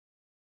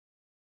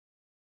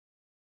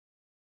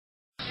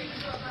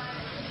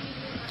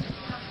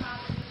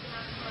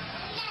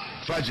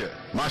Fajr.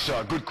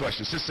 MashaAllah, good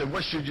question. Sister,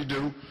 what should you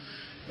do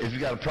if you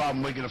got a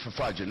problem waking up for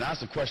Fajr? Now,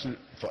 that's a question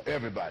for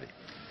everybody.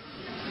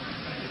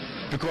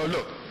 Because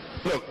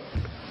look,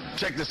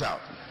 check this out.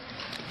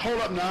 Hold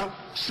up now,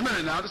 just a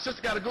minute now. The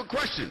sister got a good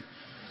question.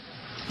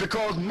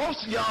 Because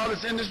most of y'all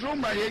that's in this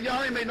room right here,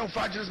 y'all ain't made no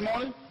Fajr this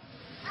morning.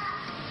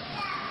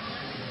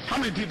 How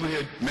many people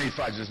here made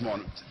Fajr this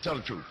morning? Tell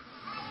the truth.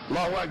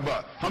 Allahu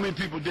Akbar. How many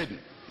people didn't?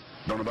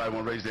 Don't nobody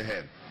want to raise their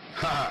hand.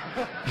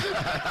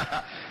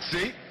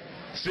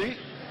 See?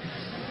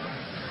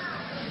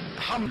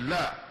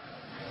 Alhamdulillah.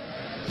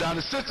 Now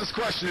the sister's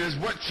question is,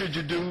 what should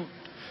you do?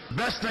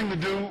 Best thing to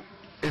do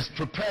is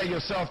prepare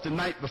yourself the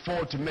night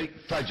before to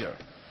make Fajr.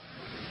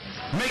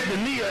 Make the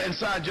niyyah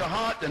inside your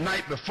heart the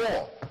night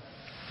before.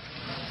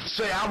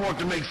 Say, I want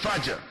to make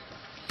Fajr.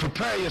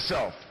 Prepare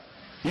yourself.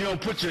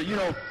 Put your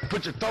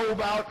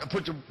thobe out,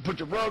 put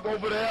your rug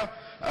over there,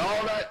 and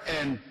all that.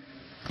 And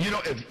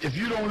if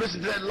you don't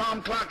listen to that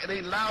alarm clock, it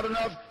ain't loud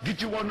enough.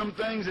 Get you one of them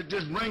things that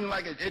just ring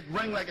like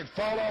it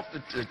fall off the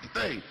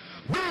thing.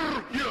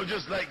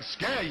 Just like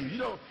scare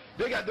you.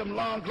 They got them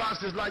alarm clocks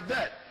just like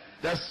that.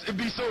 It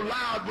be so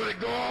loud when it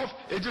go off,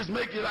 it just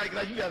make you like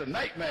you got a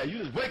nightmare. You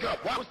just wake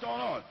up. What's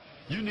going on?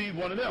 You need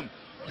one of them.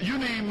 You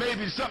need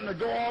maybe something to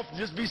go off,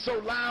 just be so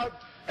loud,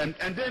 and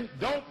then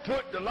don't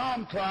put the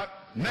alarm clock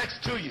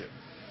next to you.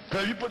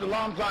 Because if you put the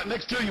alarm clock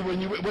next to you, what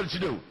did you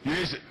do? You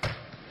hit it.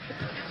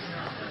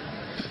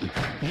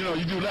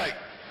 You do like.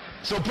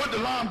 So put the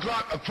alarm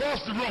clock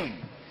across the room.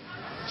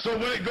 So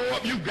when it go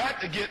up, you got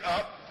to get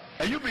up,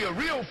 and you be a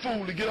real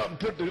fool to get up and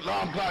put the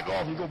alarm clock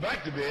off and go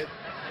back to bed.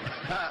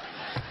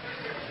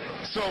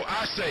 So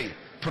I say,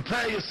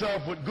 prepare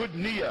yourself with good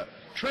niyyah.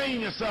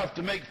 Train yourself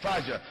to make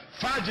Fajr.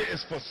 Fajr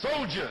is for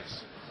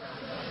soldiers.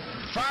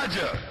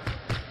 Fajr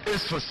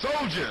is for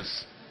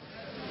soldiers.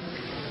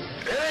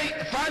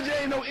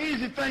 Fajr ain't no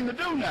easy thing to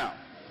do now.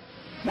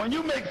 When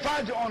you make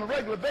Fajr on a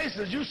regular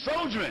basis, you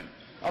soldiering.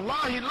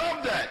 Allah, He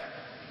loved that.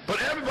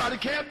 But everybody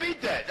can't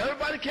beat that.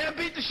 Everybody can't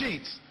beat the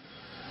sheets.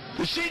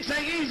 The sheets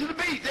ain't easy to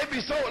beat. They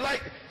be so,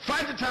 like,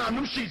 Fajr time,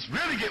 them sheets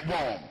really get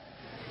warm.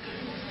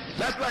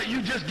 That's like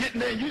you just getting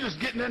there, you just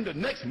getting in the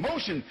next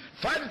motion.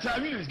 Fajr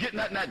time, you just getting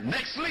that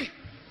next sleep.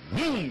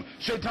 Boom.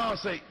 Shaitan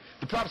say,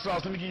 the Prophet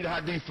sallallahu, let me give you the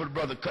hadith for the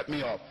brother, cut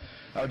me off.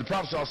 The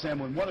Prophet sallallahu,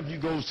 when one of you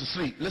goes to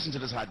sleep, listen to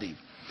this hadith.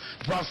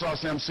 The Prophet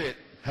sallallahu said,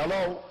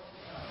 hello?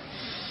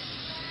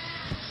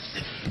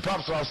 The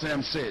Prophet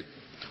sallallahu said,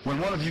 when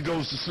one of you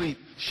goes to sleep,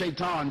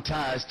 Shaitan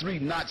ties 3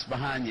 knots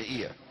behind your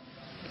ear.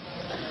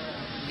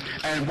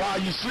 And while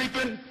you're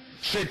sleeping,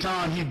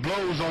 Shaitan, he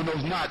blows on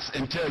those knots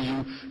and tell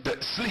you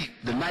that sleep,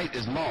 the night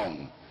is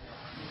long.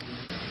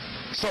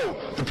 So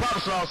the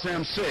Prophet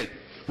ﷺ said,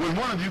 when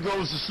one of you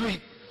goes to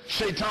sleep,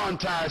 Shaitan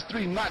ties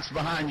 3 knots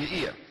behind your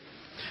ear.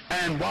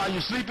 And while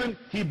you're sleeping,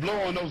 he blow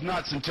on those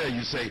knots and tell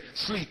you, say,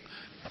 sleep,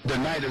 the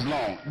night is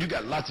long. You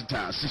got lots of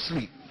time to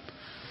sleep.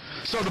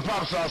 So the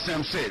Prophet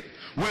ﷺ said,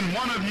 when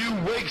one of you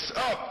wakes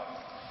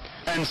up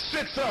and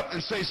sits up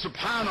and say,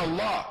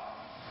 Subhanallah,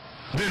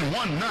 then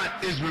 1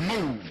 knot is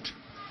removed.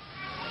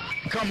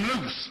 Come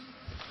loose.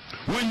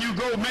 When you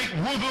go make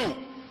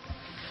wudu,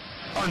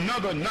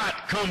 another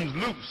knot comes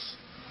loose.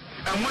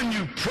 And when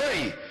you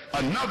pray,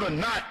 another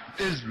knot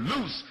is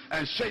loose.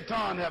 And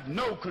Shaitan have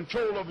no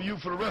control over you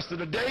for the rest of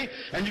the day.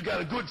 And you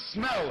got a good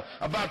smell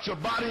about your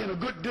body and a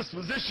good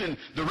disposition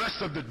the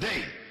rest of the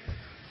day.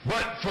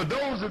 But for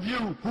those of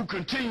you who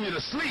continue to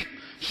sleep,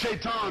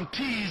 Shaitan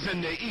pees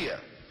in their ear.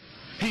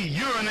 He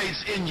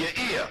urinates in your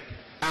ear.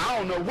 I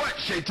don't know what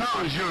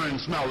Shaitan's urine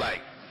smell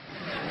like.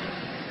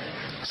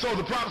 So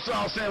the Prophet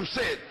ﷺ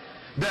said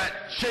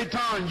that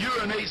Shaitan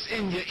urinates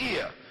in your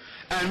ear.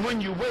 And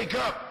when you wake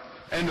up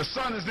and the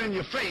sun is in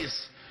your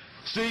face,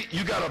 see,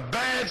 you got a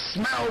bad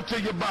smell to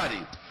your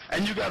body.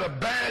 And you got a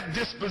bad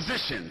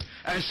disposition.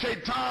 And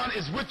Shaitan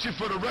is with you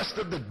for the rest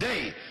of the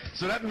day.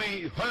 So that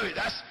means, hey,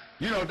 that's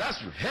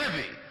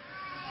heavy.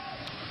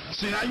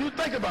 See, now you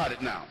think about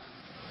it now.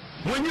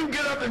 When you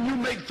get up and you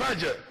make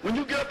Fajr, when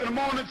you get up in the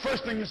morning,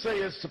 first thing you say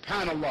is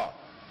Subhanallah.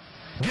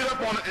 Get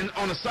up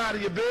on the side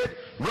of your bed,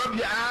 rub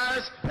your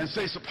eyes, and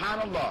say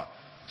Subhanallah.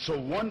 So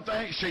one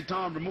thing,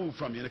 Shaitan removed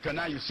from you, because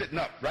now you're sitting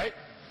up, right?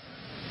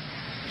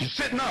 You're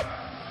sitting up.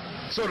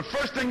 So the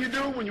first thing you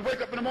do when you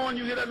wake up in the morning,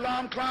 you hear that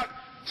alarm clock,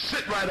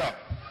 sit right up,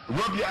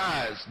 rub your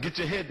eyes, get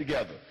your head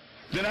together.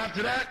 Then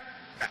after that,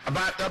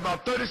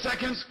 about 30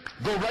 seconds,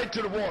 go right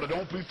to the water.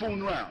 Don't be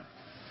fooling around.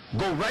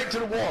 Go right to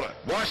the water.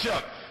 Wash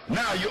up.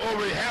 Now you're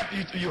already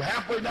you're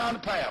halfway down the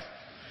path.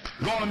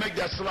 Go on and make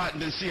that salat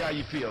and then see how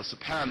you feel.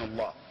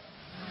 Subhanallah.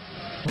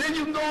 Then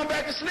you can go on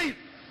back to sleep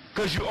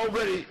because you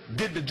already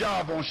did the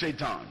job on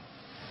Shaitan.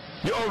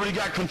 You already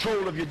got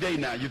control of your day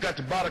now. You got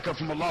the barakah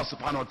from Allah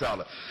subhanahu wa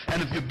ta'ala.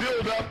 And if you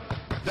build up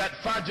that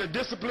Fajr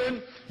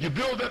discipline,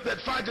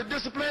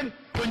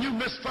 when you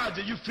miss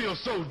Fajr, you feel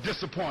so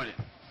disappointed.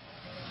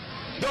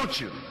 Don't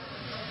you?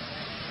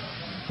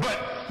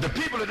 But the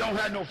people that don't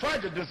have no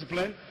Fajr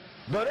discipline,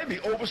 but they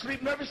be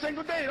oversleeping every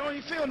single day. They don't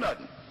even feel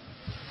nothing.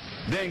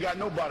 They ain't got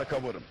no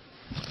barakah with them.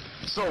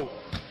 So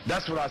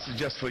that's what I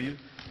suggest for you.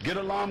 Get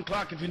an alarm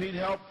clock if you need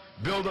help.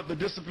 Build up the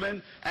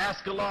discipline.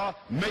 Ask Allah.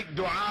 Make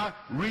dua.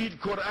 Read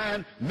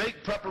Quran.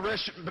 Make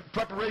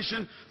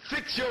preparation.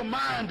 Fix your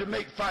mind to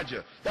make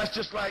fajr. That's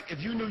just like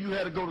if you knew you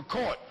had to go to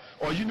court,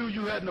 or you knew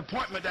you had an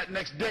appointment that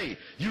next day.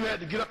 You had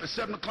to get up at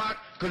 7 o'clock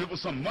because there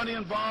was some money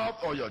involved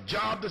or your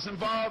job that's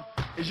involved.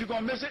 Is you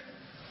going to miss it?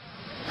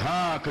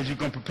 Because you're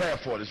going to prepare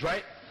for this,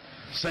 right?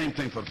 Same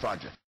thing for the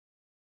fajr.